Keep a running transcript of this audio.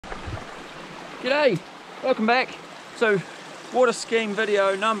G'day, welcome back. So, water skiing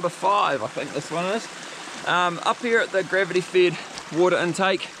video number 5, I think this one is. Up here at the gravity fed water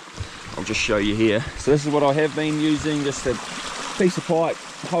intake, I'll just show you here. So this is what I have been using, just a piece of pipe,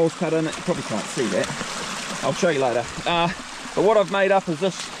 holes cut in it. You probably can't see that. I'll show you later. But what I've made up is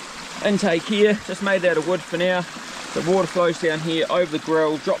this intake here, just made out of wood for now. The water flows down here over the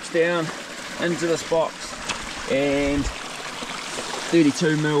grill, drops down into this box, and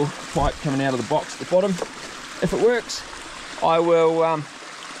 32mm pipe coming out of the box at the bottom. If it works, I will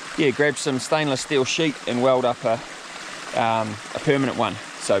grab some stainless steel sheet and weld up a permanent one.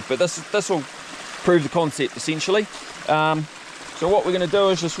 So, but this will prove the concept essentially. So what we're going to do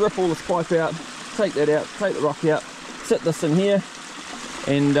is just rip all this pipe out, take that out, take the rock out, sit this in here,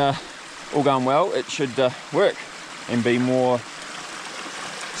 and all going well, it should work and be more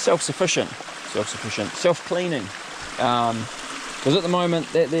self-sufficient, self-cleaning. Because at the moment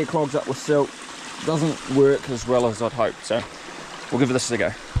that there clogs up with silt, doesn't work as well as I'd hoped. So we'll give this a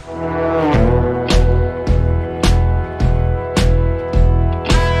go.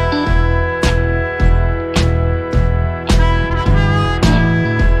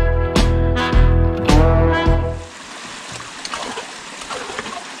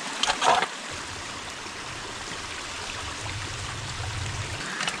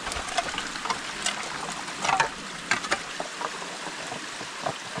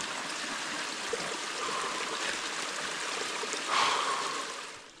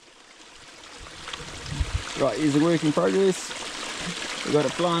 Right, here's the work in progress. We've got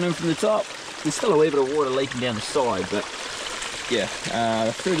it flowing in from the top. There's still a wee bit of water leaking down the side, but yeah,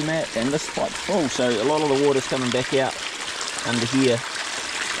 through the mat, and this pipe's full, so a lot of the water's coming back out under here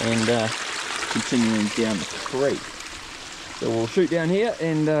and continuing down the creek. So we'll shoot down here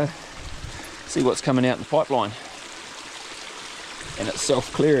and see what's coming out in the pipeline. And it's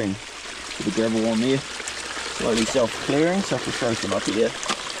self-clearing. Put the gravel on there, slowly self-clearing, so if we throw some up here.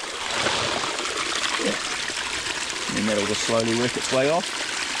 Yeah. And that'll just slowly work its way off.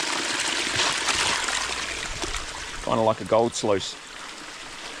 Kind of like a gold sluice.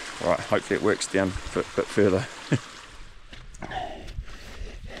 Right, hopefully it works down a bit further.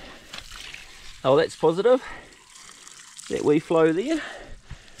 Oh, that's positive. That wee flow there.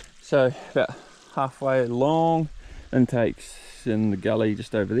 So about halfway along, intakes in the gully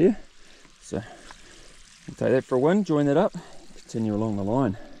just over there. So we'll take that for a win, join that up, continue along the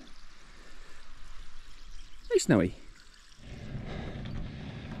line. Hey Snowy.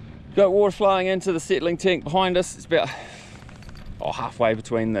 Got water flowing into the settling tank behind us. It's about halfway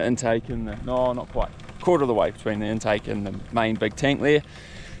between the intake and the, no, not quite, quarter of the way between the intake and the main big tank there.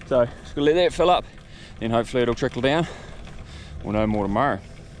 So just gonna let that fill up, then hopefully it'll trickle down. We'll know more tomorrow.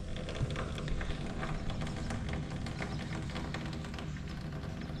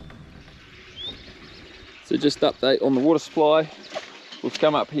 So just update on the water supply. We've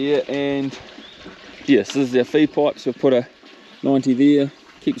come up here and yes, this is our feed pipe, so we've put a 90 there,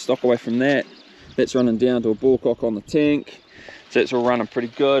 keep the stock away from that. That's running down to a ballcock on the tank, so that's all running pretty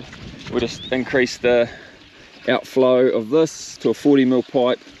good. We'll just increase the outflow of this to a 40mm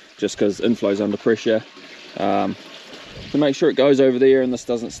pipe, just because inflow's under pressure, to make sure it goes over there and this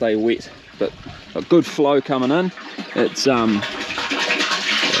doesn't stay wet. But a good flow coming in. It's whether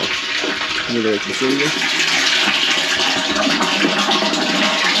you can see this.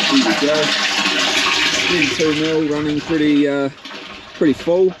 Here we go. 32mm running pretty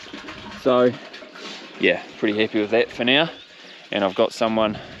full, so yeah, pretty happy with that for now. And I've got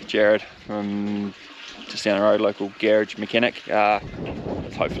someone, Jared from just down the road, local garage mechanic,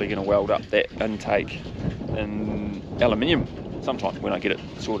 that's hopefully going to weld up that intake in aluminium sometime when I get it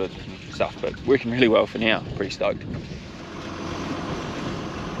sorted and stuff, but working really well for now, pretty stoked.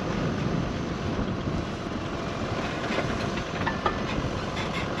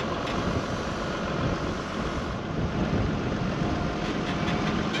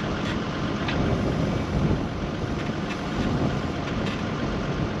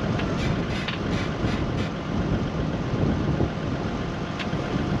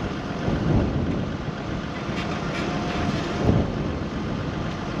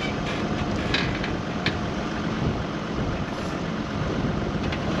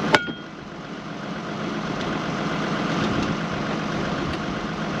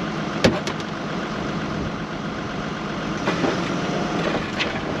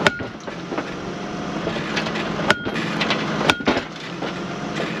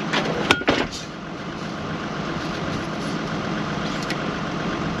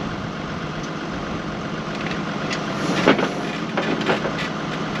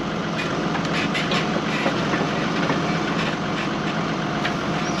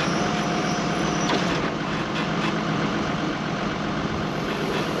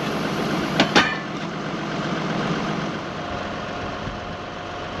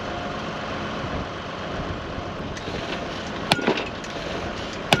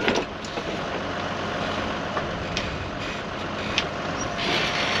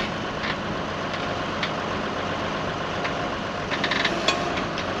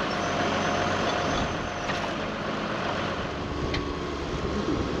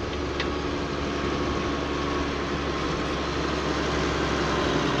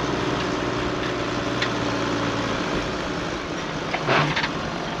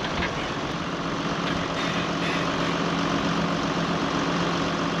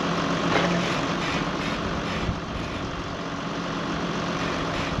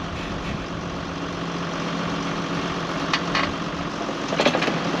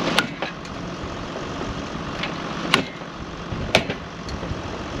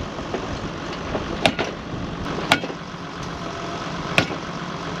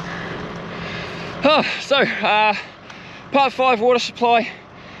 So part 5 water supply,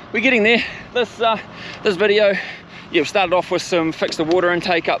 we're getting there. This video, yeah, we started off with some fix the water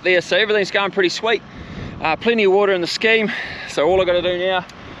intake up there, so everything's going pretty sweet. Plenty of water in the scheme, so all I've got to do now,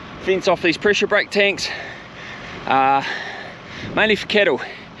 fence off these pressure brake tanks, mainly for cattle.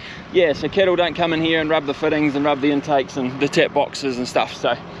 Yeah, so cattle don't come in here and rub the fittings and rub the intakes and the tap boxes and stuff.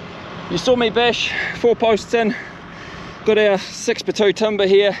 So you saw me bash 4 posts in, got our 6x2 timber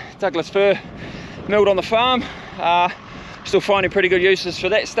here, Douglas fir, milled on the farm. Still finding pretty good uses for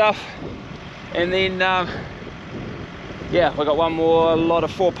that stuff. And then yeah, we've got one more lot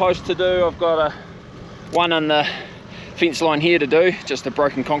of 4 posts to do. I've got one on the fence line here to do, just a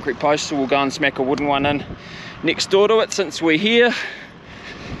broken concrete post, so we'll go and smack a wooden one in next door to it since we're here.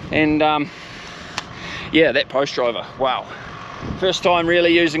 And yeah, that post driver, wow, first time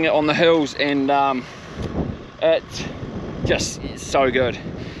really using it on the hills, and it's just so good.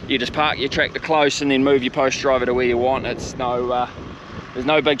 You just park your tractor close and then move your post driver to where you want. It's no there's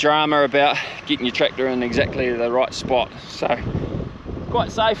no big drama about getting your tractor in exactly the right spot, so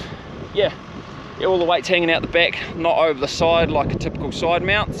quite safe. Yeah, all the weight's hanging out the back, not over the side like a typical side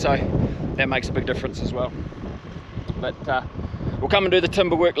mount, so that makes a big difference as well. But we'll come and do the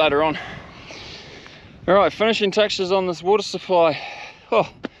timber work later on. Alright, finishing touches on this water supply.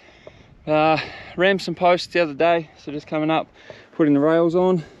 Rammed some posts the other day, so just coming up, putting the rails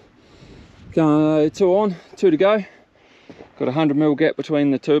on. 2 on, 2 to go. Got a 100mm gap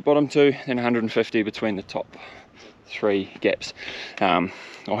between the bottom 2, and 150 between the top 3 gaps. I'll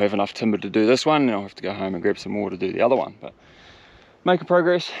have enough timber to do this one, and I'll have to go home and grab some more to do the other one. But making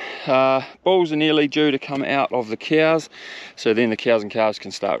progress. Bulls are nearly due to come out of the cows, so then the cows and calves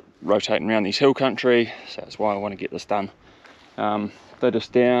can start rotating around these hill country, so that's why I want to get this done. They're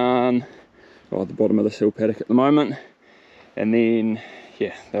just down at the bottom of this hill paddock at the moment, and then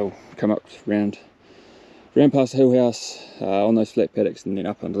yeah, they'll come up round past the hill house on those flat paddocks, and then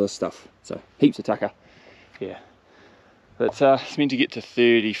up onto this stuff. So heaps of tucker. Yeah, but it's meant to get to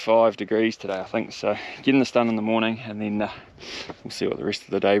 35 degrees today, I think, so getting this done in the morning, and then we'll see what the rest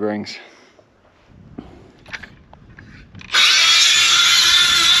of the day brings.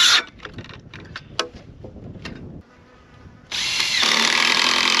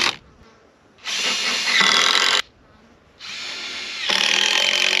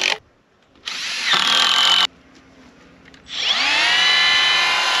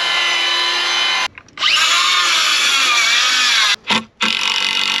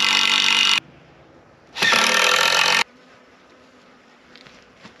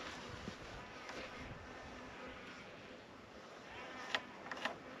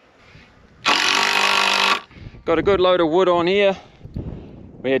 Got a good load of wood on here.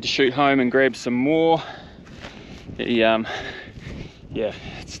 We had to shoot home and grab some more. Yeah,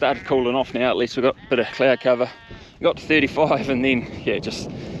 it started cooling off now. At least we got a bit of cloud cover. Got to 35, and then yeah, just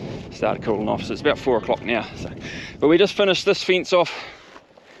started cooling off. So it's about 4 o'clock now. So, but we just finished this fence off.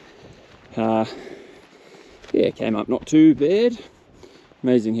 Yeah, it came up not too bad.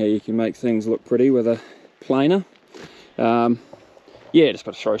 Amazing how you can make things look pretty with a planer. Yeah, just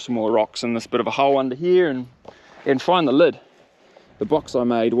got to throw some more rocks in this bit of a hole under here, and find the lid. The box I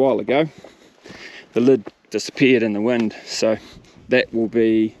made a while ago, the lid disappeared in the wind, so that will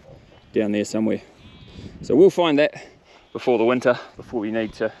be down there somewhere. So we'll find that before the winter, before we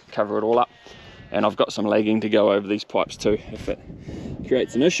need to cover it all up. And I've got some lagging to go over these pipes too, if it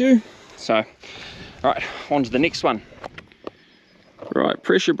creates an issue. So, right, on to the next one. Right,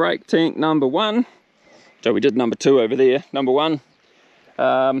 pressure brake tank number 1. So we did number 2 over there. Number 1.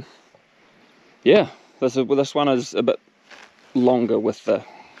 Yeah, this one is a bit longer with the,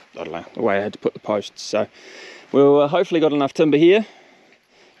 I don't know, the way I had to put the posts. So we'll hopefully got enough timber here.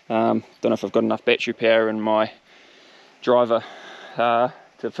 Don't know if I've got enough battery power in my driver to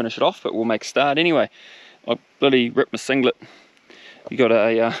finish it off, but we'll make a start anyway. I bloody ripped my singlet. You got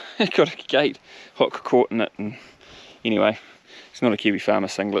a got a gate hook caught in it, and anyway, it's not a Kiwi farmer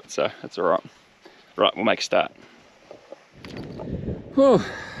singlet, so it's all right. Right, we'll make a start. Whew,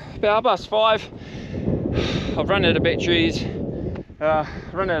 about 5:30. I've run out of batteries,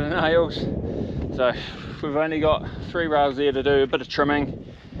 run out of nails, so we've only got 3 rails there to do a bit of trimming.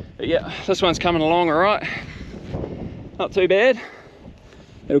 But yeah, this one's coming along all right. Not too bad.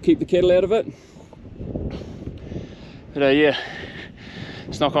 It'll keep the cattle out of it. But yeah,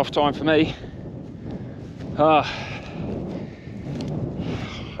 it's knock off time for me. I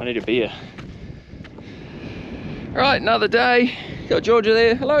need a beer. Right, another day. Got Georgia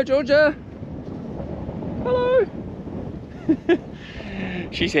there. Hello, Georgia. Hello.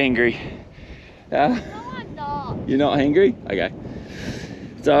 She's hangry. No, I'm not. You're not hangry? Okay.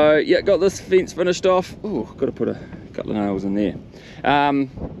 So yeah, got this fence finished off. Oh, got to put a couple of nails in there.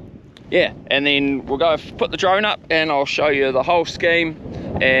 Yeah, and then we'll go put the drone up and I'll show you the whole scheme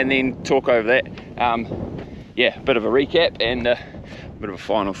and then talk over that. Yeah, a bit of a recap and a bit of a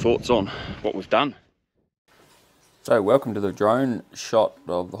final thoughts on what we've done. So welcome to the drone shot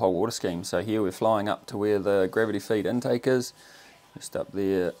of the whole water scheme. So here we're flying up to where the gravity feed intake is, just up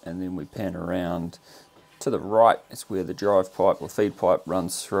there, and then we pan around to the right. It's where the drive pipe or feed pipe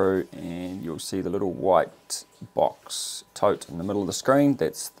runs through, and you'll see the little white box tote in the middle of the screen.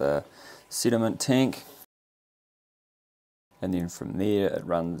 That's the sediment tank, and then from there it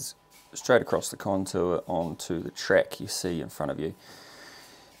runs straight across the contour onto the track you see in front of you,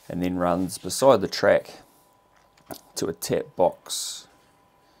 and then runs beside the track to a tap box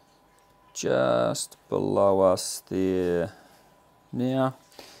just below us there now,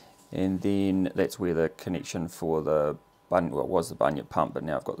 and then that's where the connection for the well, it was the bunyip pump, but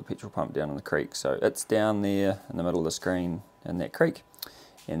now I've got the petrol pump down in the creek, so it's down there in the middle of the screen in that creek,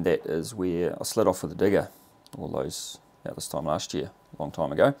 and that is where I slid off with the digger all those about this time last year, a long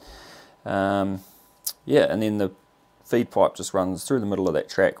time ago. Yeah, and then the feed pipe just runs through the middle of that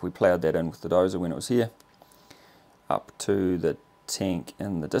track. We ploughed that in with the dozer when it was here, up to the tank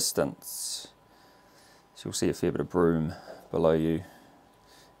in the distance. So you'll see a fair bit of broom below you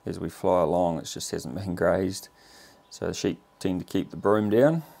as we fly along. It just hasn't been grazed, so the sheep tend to keep the broom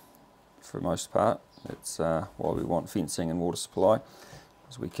down for the most part. That's why we want fencing and water supply,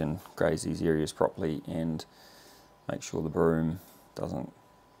 because we can graze these areas properly and make sure the broom doesn't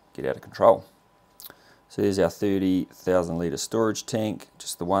get out of control. So there's our 30,000 litre storage tank,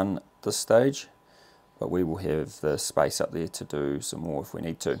 just the one at this stage, but we will have the space up there to do some more if we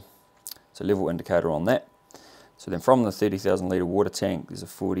need to. So level indicator on that. So then from the 30,000 litre water tank, there's a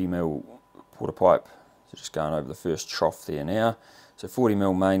 40mm water pipe, so just going over the first trough there now. So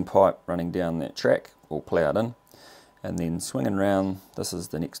 40mm main pipe running down that track, all ploughed in, and then swinging round. This is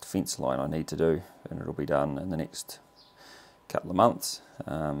the next fence line I need to do, and it'll be done in the next couple of months.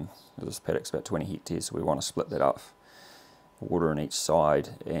 This paddock's about 20 hectares, so we want to split that up, water on each side,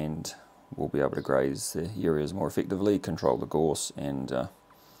 and we'll be able to graze the areas more effectively, control the gorse, and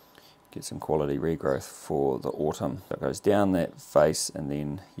get some quality regrowth for the autumn. So it goes down that face, and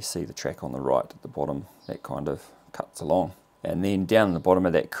then you see the track on the right at the bottom, that kind of cuts along. And then down the bottom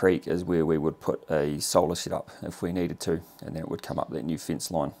of that creek is where we would put a solar setup if we needed to, and then it would come up that new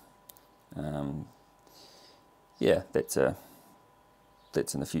fence line. Yeah, that's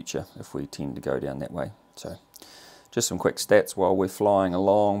in the future if we tend to go down that way. So just some quick stats while we're flying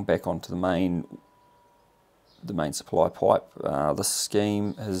along back onto the main supply pipe. This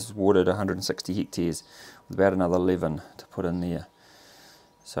scheme has watered 160 hectares with about another 11 to put in there.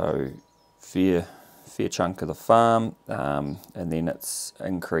 So fair chunk of the farm, and then it's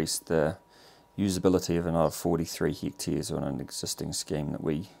increased the usability of another 43 hectares on an existing scheme that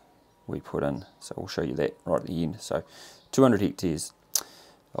we put in. So we'll show you that right at the end. So 200 hectares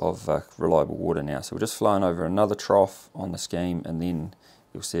of reliable water now. So we're just flying over another trough on the scheme, and then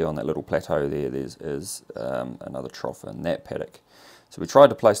you'll see on that little plateau there's another trough in that paddock. So we tried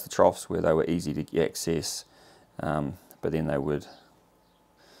to place the troughs where they were easy to access, but then they would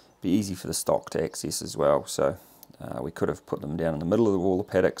be easy for the stock to access as well. So we could have put them down in the middle of all the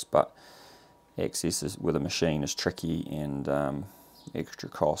paddocks, but access with a machine is tricky and extra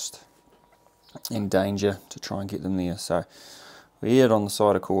cost and danger to try and get them there. So we erred on the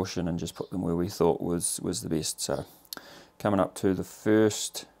side of caution and just put them where we thought was the best. So coming up to the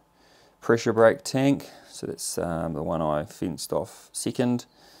first pressure brake tank, so that's the one I fenced off second.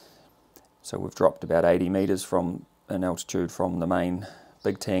 So we've dropped about 80 metres in altitude from the main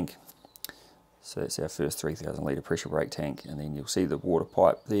big tank. So that's our first 3,000 litre pressure brake tank, and then you'll see the water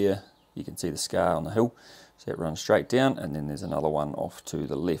pipe there. You can see the scar on the hill, so that runs straight down, and then there's another one off to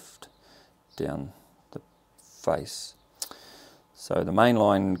the left down the face. So the main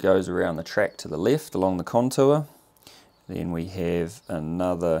line goes around the track to the left along the contour. Then we have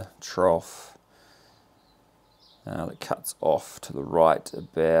another trough that cuts off to the right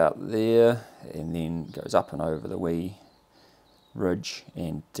about there, and then goes up and over the wee ridge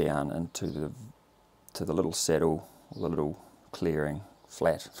and down into the little saddle, or the little clearing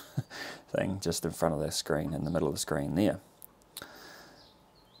flat thing just in front of the screen, in the middle of the screen there.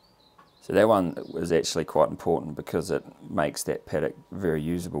 So that one was actually quite important because it makes that paddock very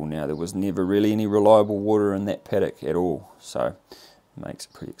usable now. There was never really any reliable water in that paddock at all, so it makes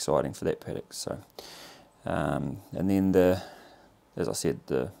it pretty exciting for that paddock. So, and then as I said,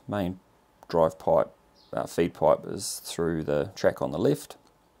 the main drive pipe, feed pipe is through the track on the left,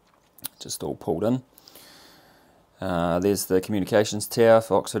 just all pulled in. There's the communications tower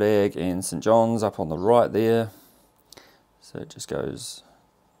for Oxford Ag and St John's up on the right there. So it just goes,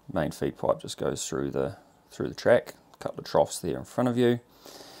 main feed pipe just goes through the track. A couple of troughs there in front of you.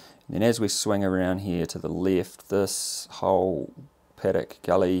 And then as we swing around here to the left, this whole paddock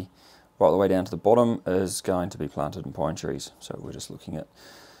gully right the way down to the bottom is going to be planted in pine trees. So we're just looking at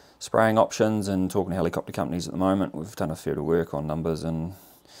spraying options and talking to helicopter companies at the moment. We've done a fair bit of work on numbers and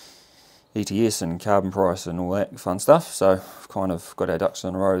ETS and carbon price and all that fun stuff. So we've kind of got our ducks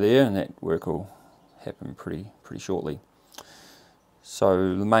in a row there, and that work will happen pretty shortly.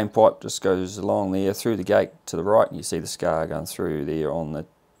 So the main pipe just goes along there through the gate to the right, and you see the scar going through there on the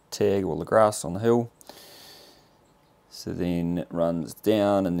tag or the grass on the hill. So then it runs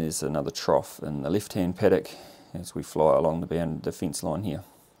down, and there's another trough in the left hand paddock as we fly along the fence line here.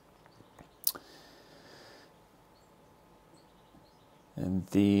 And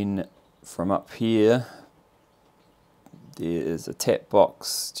then from up here, there is a tap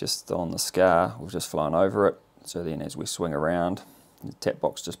box just on the scar. We've just flown over it. So then as we swing around, the tap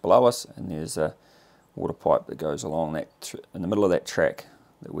box just below us, and there's a water pipe that goes along that in the middle of that track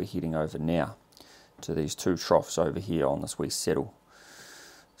that we're heading over now to these two troughs over here on this wee settle.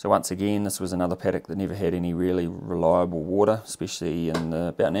 So once again, this was another paddock that never had any really reliable water, especially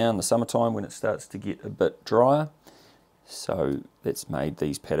about now in the summertime when it starts to get a bit drier. So that's made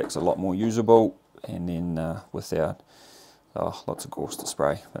these paddocks a lot more usable, and then with our lots of gorse to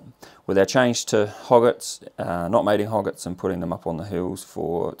spray. But with our change to hoggets, not mating hoggets and putting them up on the hills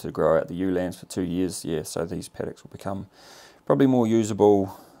to grow out the ewe lambs for 2 years, yeah, so these paddocks will become probably more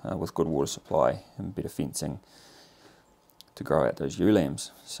usable with good water supply and better fencing to grow out those ewe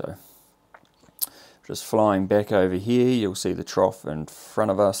lambs. So just flying back over here, you'll see the trough in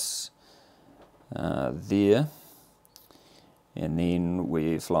front of us there. And then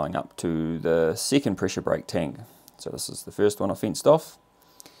we're flying up to the second pressure brake tank. So this is the first one I fenced off.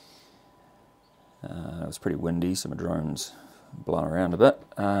 It was pretty windy, so my drone's blowing around a bit.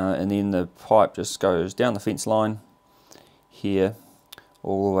 And then the pipe just goes down the fence line here,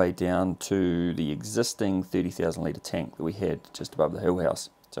 all the way down to the existing 30,000 litre tank that we had just above the hill house.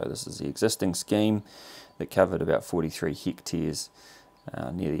 So this is the existing scheme that covered about 43 hectares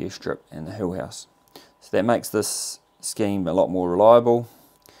near the airstrip and the hill house. So that makes this scheme a lot more reliable.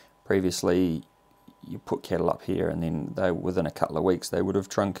 Previously you put cattle up here, and then within a couple of weeks they would have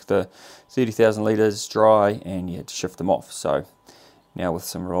trunk the 30,000 litres dry, and you had to shift them off. So now with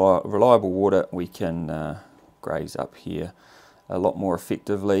some reliable water, we can graze up here a lot more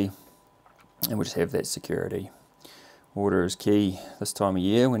effectively, and we just have that security. Water is key this time of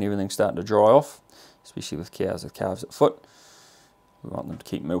year when everything's starting to dry off, especially with cows with calves at foot. We want them to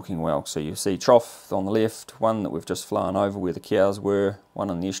keep milking well. So you see trough on the left, one that we've just flown over where the cows were,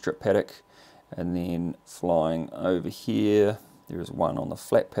 one on the airstrip paddock, and then flying over here, there is one on the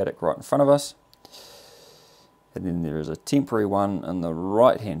flat paddock right in front of us. And then there is a temporary one in the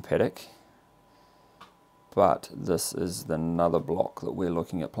right hand paddock, but this is another block that we're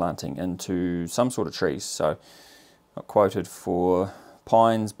looking at planting into some sort of trees. So not quoted for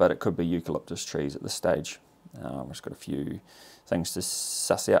pines, but it could be eucalyptus trees at this stage. We've just got a few things to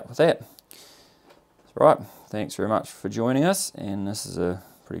suss out with that. Right, thanks very much for joining us, and this is a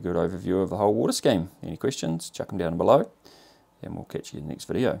pretty good overview of the whole water scheme. Any questions, chuck them down below, and we'll catch you in the next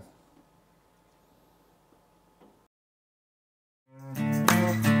video.